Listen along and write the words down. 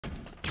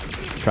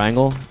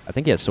Triangle. I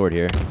think he has sword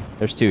here.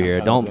 There's two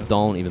here.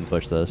 Don't even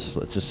push this.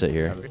 Let's just sit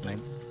here.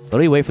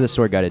 Literally wait for the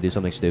sword guy to do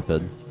something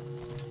stupid.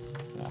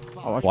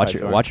 Yeah. Watch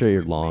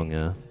your long.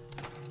 Yeah.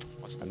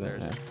 Watch the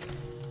stairs. Yeah.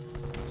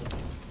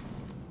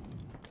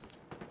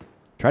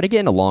 Try to get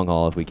into long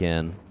haul if we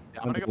can.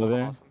 Yeah, I'm gonna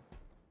go awesome.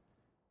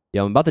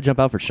 Yeah, I'm about to jump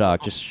out for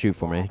shock. Just shoot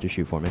for me. Just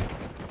shoot for me.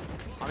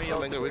 I'm in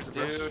yellow stairs,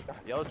 dude.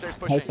 Yellow stairs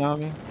Hey, pushing. on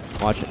me.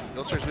 Watch it.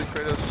 Yellow stairs with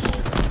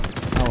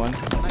Kratos. Oh, one.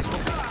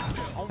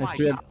 Oh my Nice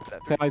red.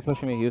 god. Somebody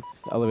pushing me. He's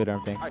elevator,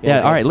 I think.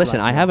 Yeah. All right. Listen,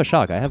 I have a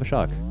shock. I have a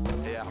shock.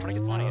 Yeah, I'm gonna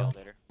get money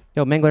elevator.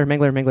 Yo,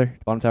 Mangler.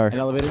 Bottom tower. An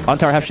elevator. Bottom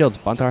tower have shields.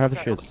 Bottom tower have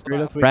the shields.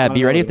 Brad,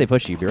 be ready if they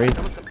push you. Be ready.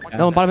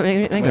 No, bottom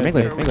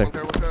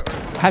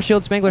Mangler. Have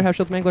shields,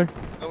 Mangler.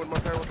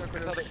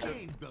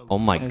 Oh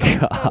my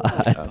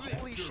god.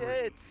 Holy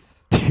shit.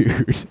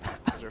 Dude.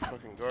 Those are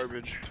fucking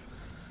garbage.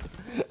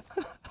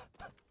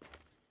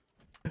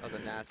 That was a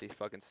nasty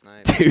fucking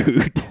snipe.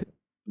 Dude.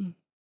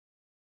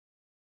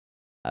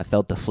 I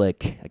felt the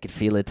flick. I could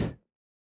feel it.